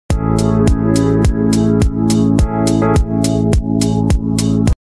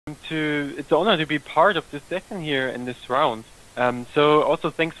It's an honor to be part of this session here in this round. So also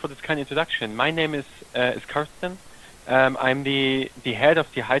thanks for this kind introduction. My name is Carsten. I'm the head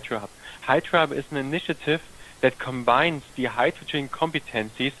of the HydroHub. HydroHub is an initiative that combines the hydrogen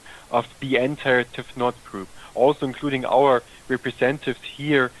competencies of the entire TÜV Nord group, also including our representatives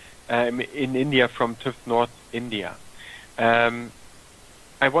here in India from TÜV Nord India.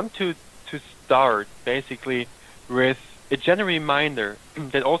 I want to start basically with a general reminder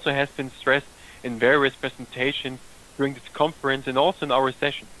that also has been stressed in various presentations during this conference and also in our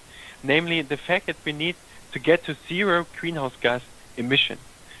session, namely the fact that we need to get to zero greenhouse gas emissions.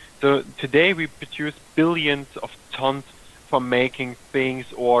 So today we produce billions of tons for making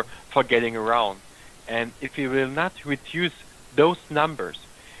things or for getting around. And if we will not reduce those numbers,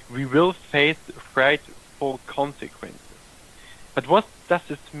 we will face frightful consequences. But what does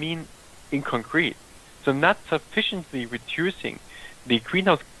this mean in concrete? So not sufficiently reducing the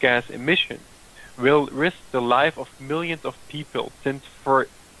greenhouse gas emissions will risk the life of millions of people, since, for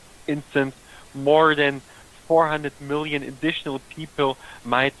instance, more than 400 million additional people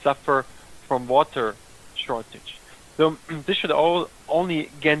might suffer from water shortage. So this should only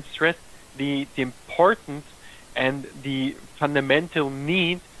again stress the importance and the fundamental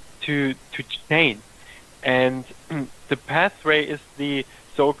need to change. And the pathway is the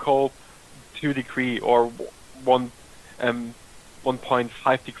so-called 2-degree or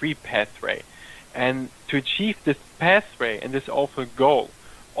 1.5 degree pathway. And to achieve this pathway and this awful goal,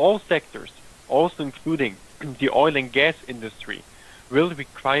 all sectors, also including the oil and gas industry, will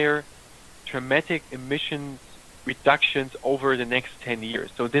require dramatic emissions reductions over the next 10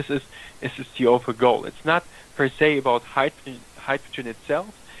 years. So this is the overall goal. It's not per se about hydrogen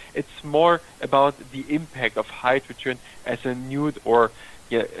itself. It's more about the impact of hydrogen as a new or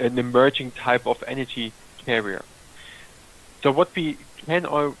an emerging type of energy carrier. So what we can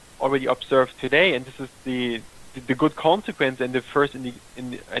already observe today, and this is the good consequence and the first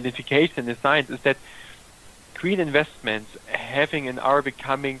identification in the science, is that green investments having and are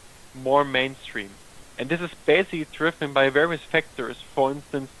becoming more mainstream. And this is basically driven by various factors, for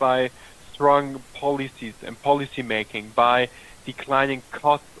instance, by strong policies and policy making, by declining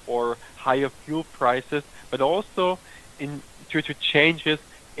costs or higher fuel prices, but also due to changes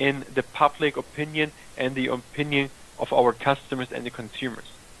in the public opinion and the opinion of our customers and the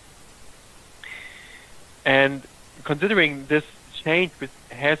consumers. And considering this change, which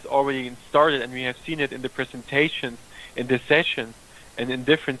has already started, and we have seen it in the presentations, in the sessions, and in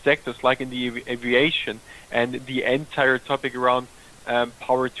different sectors, like in the aviation and the entire topic around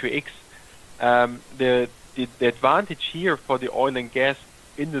power to X. The advantage here for the oil and gas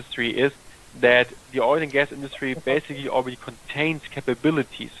industry is that the oil and gas industry basically already contains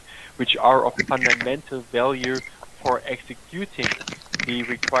capabilities which are of fundamental value for executing the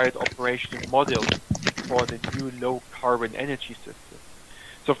required operational model for the new low carbon energy system.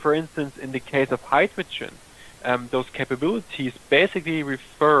 So for instance, in the case of hydrogen, those capabilities basically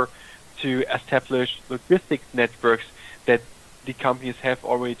refer to established logistics networks that the companies have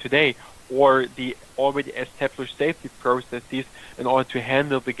already today, or the already established safety processes in order to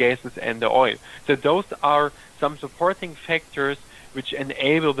handle the gases and the oil. So those are some supporting factors which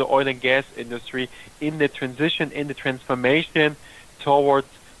enable the oil and gas industry in the transition, in the transformation towards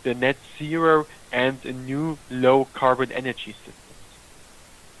the net zero and a new low carbon energy system.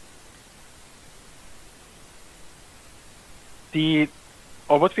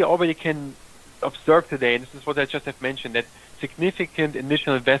 What we already can observe today, and this is what I just have mentioned, that significant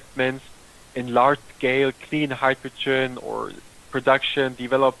initial investments in large-scale clean hydrogen or production,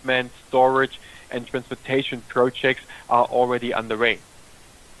 development, storage, and transportation projects are already underway.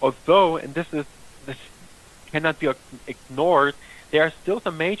 Although, and this cannot be ignored, there are still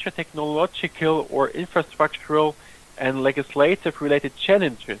some major technological or infrastructural and legislative-related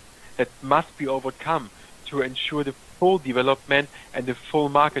challenges that must be overcome to ensure the full development and the full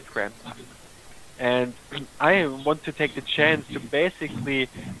market ramp up. And I want to take the chance to basically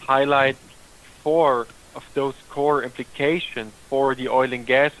highlight 4 of those core implications for the oil and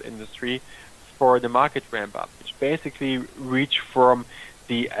gas industry for the market ramp up, which basically reach from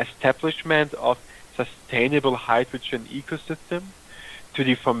the establishment of sustainable hydrogen ecosystem to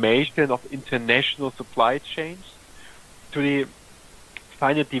the formation of international supply chains to the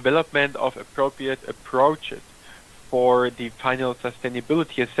final development of appropriate approaches for the final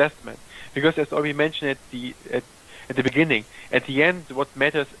sustainability assessment. Because as already mentioned at the beginning, at the end, what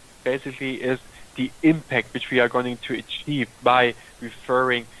matters basically is the impact which we are going to achieve by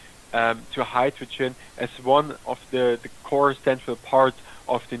referring to hydrogen as one of the core central parts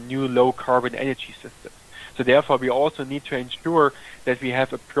of the new low-carbon energy system. So therefore, we also need to ensure that we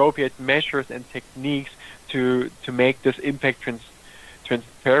have appropriate measures and techniques to make this impact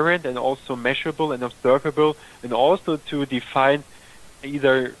transparent and also measurable and observable, and also to define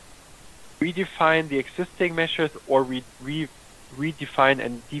either redefine the existing measures or redefine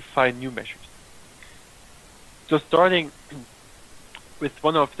and define new measures. So starting with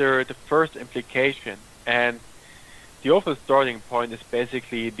one of the first implication, and the overall starting point is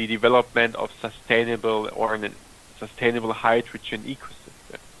basically the development of sustainable hydrogen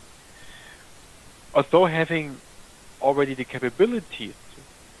ecosystem. Although having already the capabilities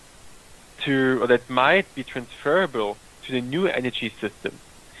or that might be transferable to the new energy system,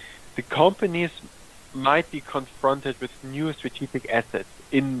 the companies might be confronted with new strategic assets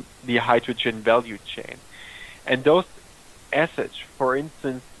in the hydrogen value chain. And those assets, for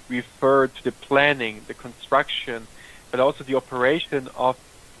instance, refer to the planning, the construction, but also the operation of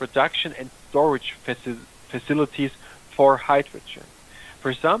production and storage facilities for hydrogen.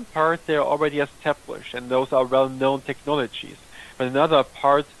 For some parts, they are already established, and those are well-known technologies. But in other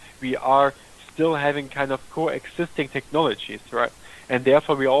parts, we are still having kind of coexisting technologies, right? And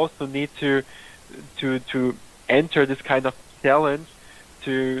therefore, we also need to enter this kind of challenge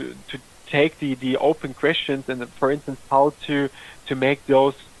to take the open questions, and for instance, how to make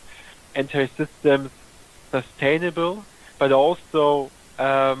those entire systems sustainable, but also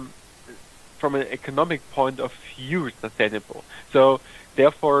from an economic point of view sustainable. So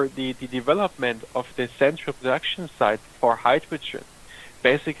therefore, the development of the central production site for hydrogen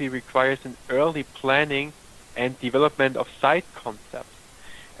basically requires an early planning and development of site concepts.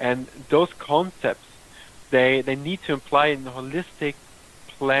 And those concepts, they need to imply a holistic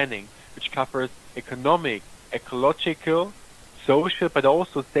planning, which covers economic, ecological, social, but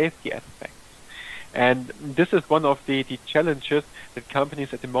also safety aspects. And this is one of the challenges that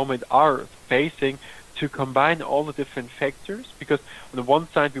companies at the moment are facing, to combine all the different factors, because on the one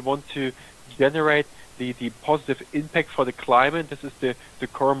side we want to generate the positive impact for the climate. This is the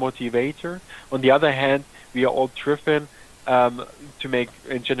core motivator. On the other hand, we are all driven to make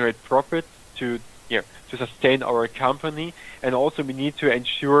and generate profits to sustain our company, and also we need to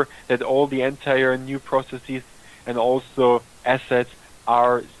ensure that all the entire new processes and also assets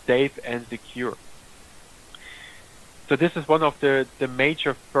are safe and secure. So this is one of the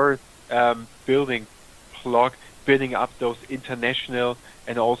major first building block, building up those international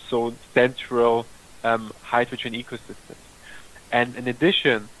and also central hydrogen ecosystems. And in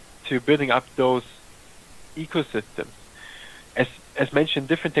addition to building up those ecosystems, as mentioned,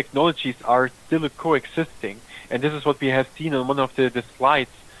 different technologies are still coexisting, and this is what we have seen on one of the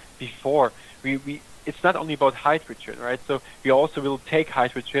slides before. It's not only about hydrogen, right? So we also will take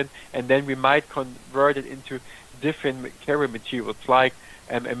hydrogen, and then we might convert it into different carrier materials like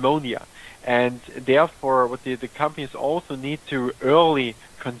ammonia. And therefore, what the companies also need to early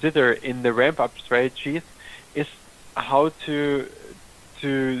consider in the ramp-up strategies is how to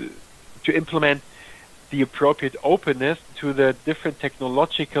implement the appropriate openness to the different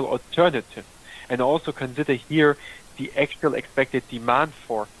technological alternatives, and also consider here the actual expected demand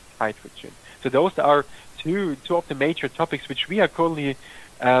for hydrogen. So those are two of the major topics which we are currently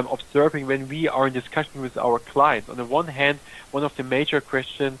observing when we are in discussion with our clients. On the one hand, one of the major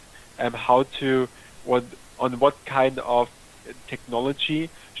questions, on what kind of technology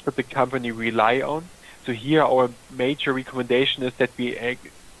should the company rely on. So here our major recommendation is that we,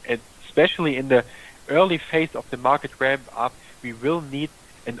 especially in the early phase of the market ramp up, we will need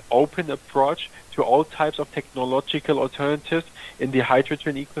an open approach to all types of technological alternatives in the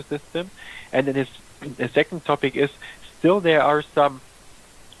hydrogen ecosystem. And then the second topic is, still there are some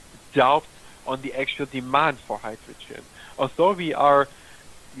doubts on the actual demand for hydrogen. Although we all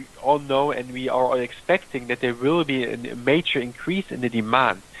know and we are all expecting that there will be a major increase in the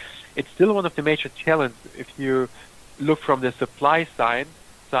demand, it's still one of the major challenges if you look from the supply side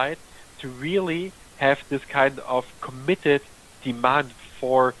to really have this kind of committed demand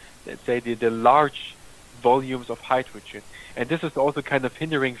for, let's say, the large volumes of hydrogen. And this is also kind of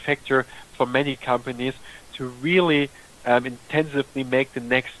hindering factor for many companies to really intensively make the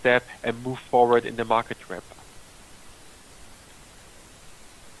next step and move forward in the market ramp up.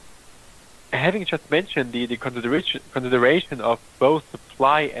 Having just mentioned the consideration of both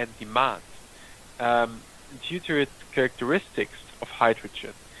supply and demand, due to its characteristics of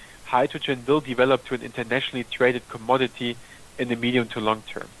hydrogen will develop to an internationally traded commodity in the medium to long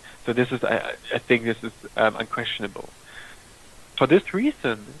term. So this is, I think this is unquestionable. For this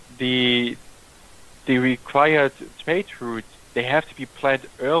reason, the required trade routes, they have to be planned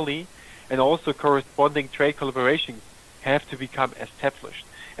early, and also corresponding trade collaboration have to become established.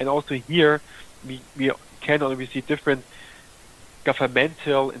 And also here, we can already see different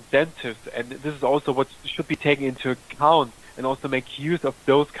governmental incentives, and this is also what should be taken into account, and also make use of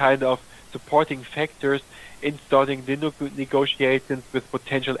those kind of supporting factors in starting the negotiations with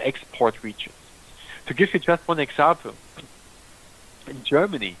potential export regions. To give you just one example, in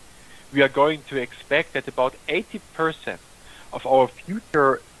Germany, we are going to expect that about 80% of our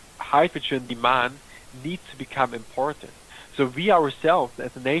future hydrogen demand needs to become imported. So we ourselves,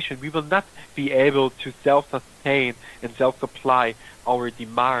 as a nation, we will not be able to self-sustain and self-supply our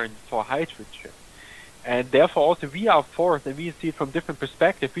demand for hydrogen. And therefore also we are forced, and we see it from different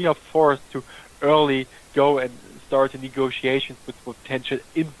perspectives, we are forced to early go and start the negotiations with potential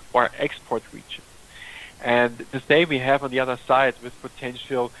or export regions. And the same we have on the other side with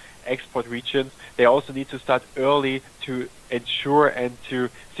potential export regions. They also need to start early to ensure and to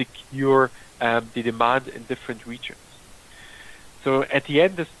secure the demand in different regions. So at the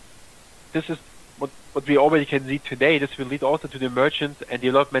end, this is what we already can see today. This will lead also to the emergence and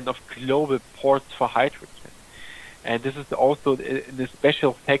development of global ports for hydrogen. And this is also a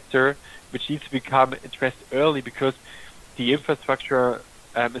special factor which needs to become addressed early, because the infrastructure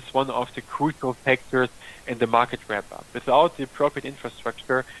is one of the crucial factors in the market ramp-up. Without the appropriate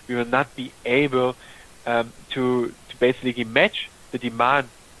infrastructure, we will not be able to basically match the demand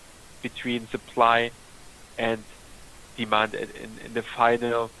between supply and demand in the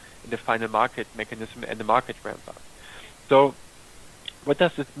final market mechanism and the market ramp-up. So what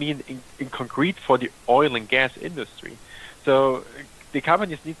does this mean in concrete for the oil and gas industry? So the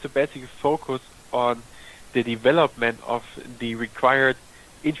companies need to basically focus on the development of the required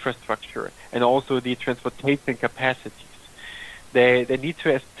infrastructure and also the transportation capacities. They need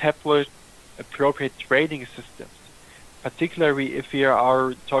to establish appropriate trading systems, particularly if we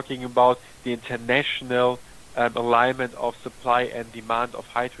are talking about the international alignment of supply and demand of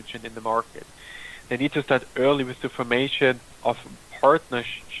hydrogen in the market. They need to start early with the formation of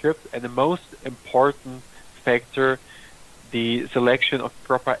partnerships, and the most important factor, the selection of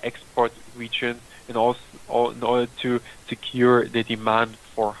proper export regions, and also in order to secure the demand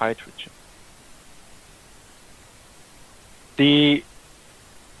for hydrogen. In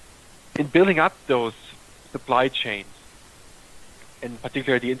building up those supply chains, in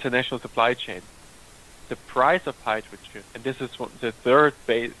particular the international supply chain, the price of hydrogen, and this is the third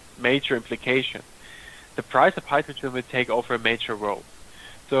major implication, the price of hydrogen will take over a major role.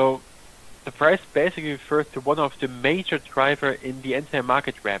 So the price basically refers to one of the major drivers in the entire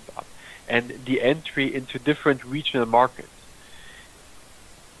market ramp-up and the entry into different regional markets.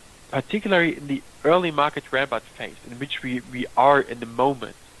 Particularly in the early market ramp-up phase, in which we are in the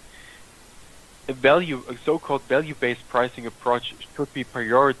moment, a so-called value-based pricing approach should be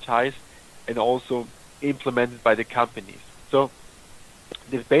prioritized and also implemented by the companies. So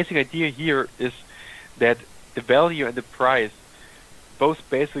the basic idea here is that the value and the price both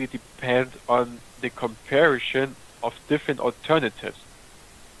basically depend on the comparison of different alternatives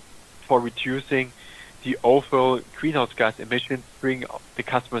for reducing the overall greenhouse gas emissions during the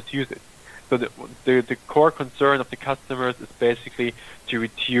customer's usage. So the core concern of the customers is basically to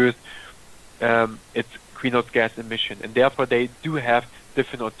reduce its greenhouse gas emission, and therefore they do have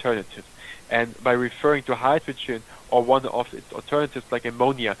different alternatives. And by referring to hydrogen or one of its alternatives like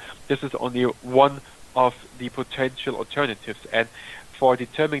ammonia, this is only one of the potential alternatives. And for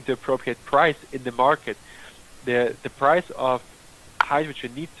determining the appropriate price in the market, the price of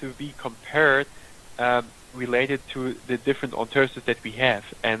hydrogen needs to be compared related to the different alternatives that we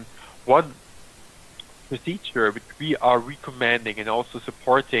have. And one procedure which we are recommending and also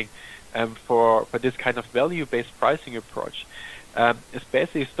supporting for this kind of value-based pricing approach is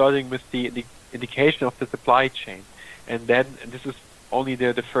basically starting with the indication of the supply chain. And this is only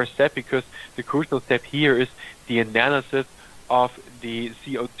the first step, because the crucial step here is the analysis of the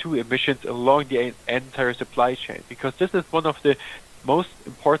CO2 emissions along the entire supply chain, because this is one of the most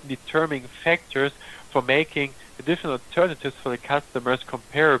important determining factors for making the different alternatives for the customers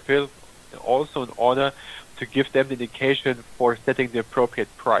comparable, also in order to give them the indication for setting the appropriate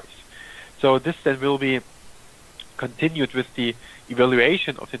price. So this then will be continued with the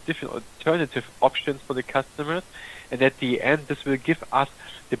evaluation of the different alternative options for the customers, and at the end this will give us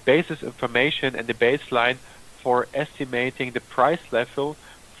the basis information and the baseline for estimating the price level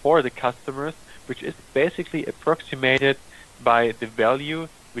for the customers, which is basically approximated by the value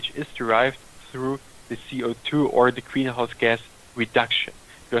which is derived through the CO2 or the greenhouse gas reduction,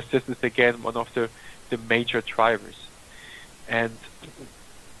 because this is again one of the major drivers. And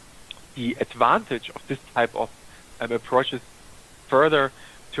the advantage of this type of approach is further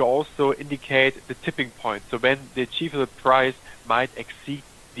to also indicate the tipping point. So when the achievable price might exceed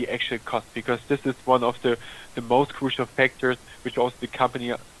the actual cost, because this is one of the most crucial factors which also the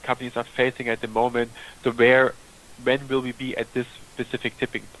companies are facing at the moment. So when will we be at this specific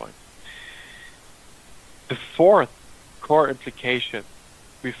tipping point? The fourth core implication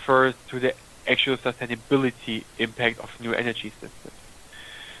refers to the actual sustainability impact of new energy systems.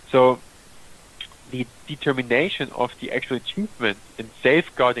 So the determination of the actual achievement in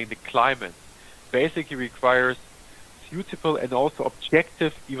safeguarding the climate basically requires suitable and also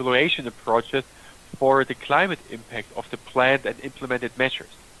objective evaluation approaches for the climate impact of the planned and implemented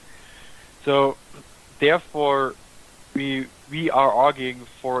measures. So therefore, we are arguing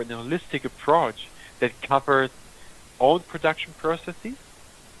for an holistic approach that covers own production processes,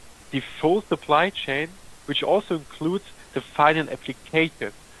 the full supply chain, which also includes the final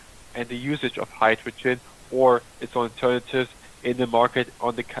application and the usage of hydrogen or its alternatives in the market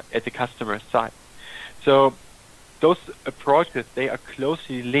at the customer side. So those approaches, they are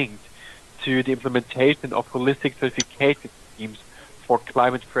closely linked to the implementation of holistic certification schemes for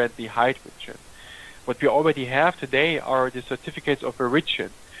climate-friendly hydrogen. What we already have today are the certificates of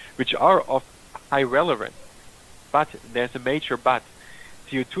origin, which are of high relevance. But there's a major but.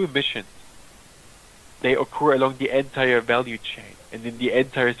 CO2 emissions, they occur along the entire value chain and in the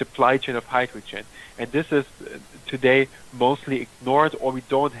entire supply chain of hydrogen. And this is today mostly ignored, or we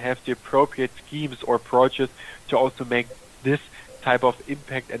don't have the appropriate schemes or approaches to also make this type of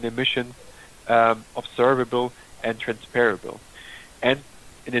impact and emissions observable and transferable. And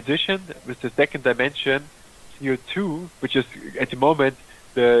in addition, with the second dimension, CO2, which is at the moment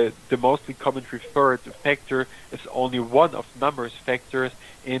the mostly common referred factor, is only one of numerous factors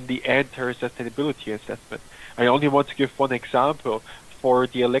in the entire sustainability assessment. I only want to give one example. For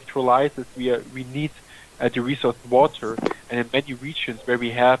the electrolysis, we need the resource water, and in many regions where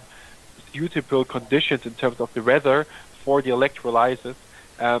we have suitable conditions in terms of the weather for the electrolysis,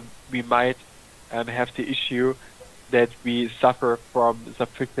 we might have the issue that we suffer from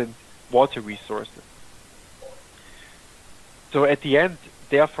sufficient water resources. So at the end,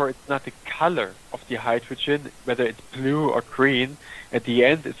 therefore, it's not the color of the hydrogen, whether it's blue or green. At the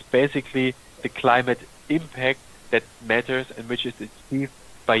end, it's basically the climate impact that matters and which is achieved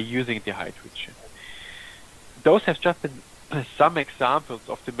by using the hydrogen. Those have just been some examples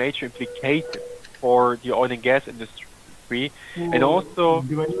of the major implications for the oil and gas industry, and also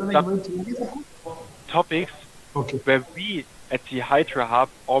some topics where we at the HydroHub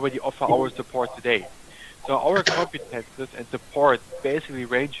already offer our support today. So our competences and support basically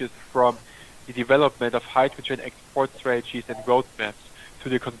ranges from the development of hydrogen export strategies and roadmaps, to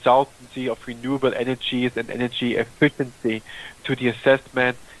the consultancy of renewable energies and energy efficiency, to the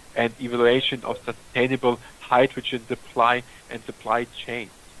assessment and evaluation of sustainable hydrogen supply and supply chains.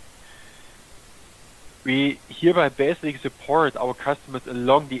 We hereby basically support our customers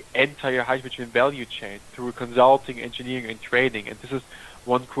along the entire hydrogen value chain through consulting, engineering, and training. And this is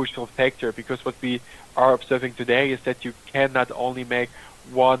one crucial factor, because what we are observing today is that you cannot only make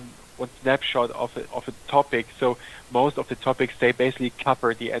one snapshot of a topic. So most of the topics, they basically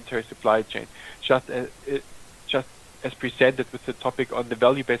cover the entire supply chain, just as presented with the topic on the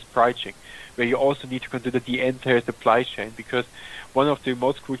value-based pricing, where you also need to consider the entire supply chain, because one of the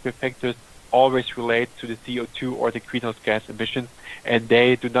most crucial factors always relates to the CO2 or the greenhouse gas emissions, and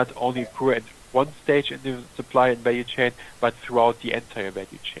they do not only occur at one stage in the supply and value chain, but throughout the entire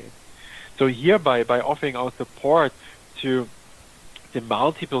value chain. So hereby, by offering our support to the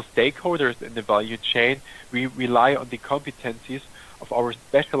multiple stakeholders in the value chain, we rely on the competencies of our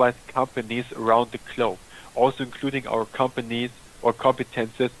specialized companies around the globe, also including our companies or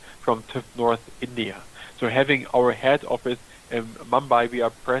competences from TÜV North India. So having our head office in Mumbai, we are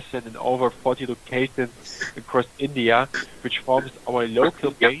present in over 40 locations across India, which forms our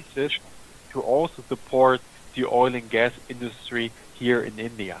local basis to also support the oil and gas industry here in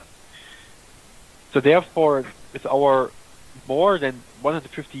India. So therefore, with our more than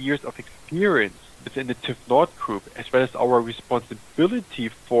 150 years of experience within the TÜV Nord Group, as well as our responsibility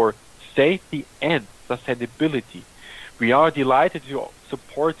for safety and sustainability, we are delighted to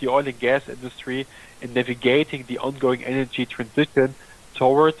support the oil and gas industry in navigating the ongoing energy transition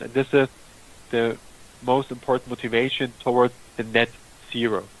towards, and this is the most important motivation, towards the net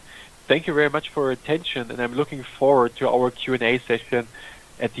zero. Thank you very much for your attention, and I'm looking forward to our Q&A session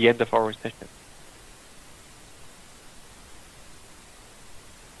at the end of our session.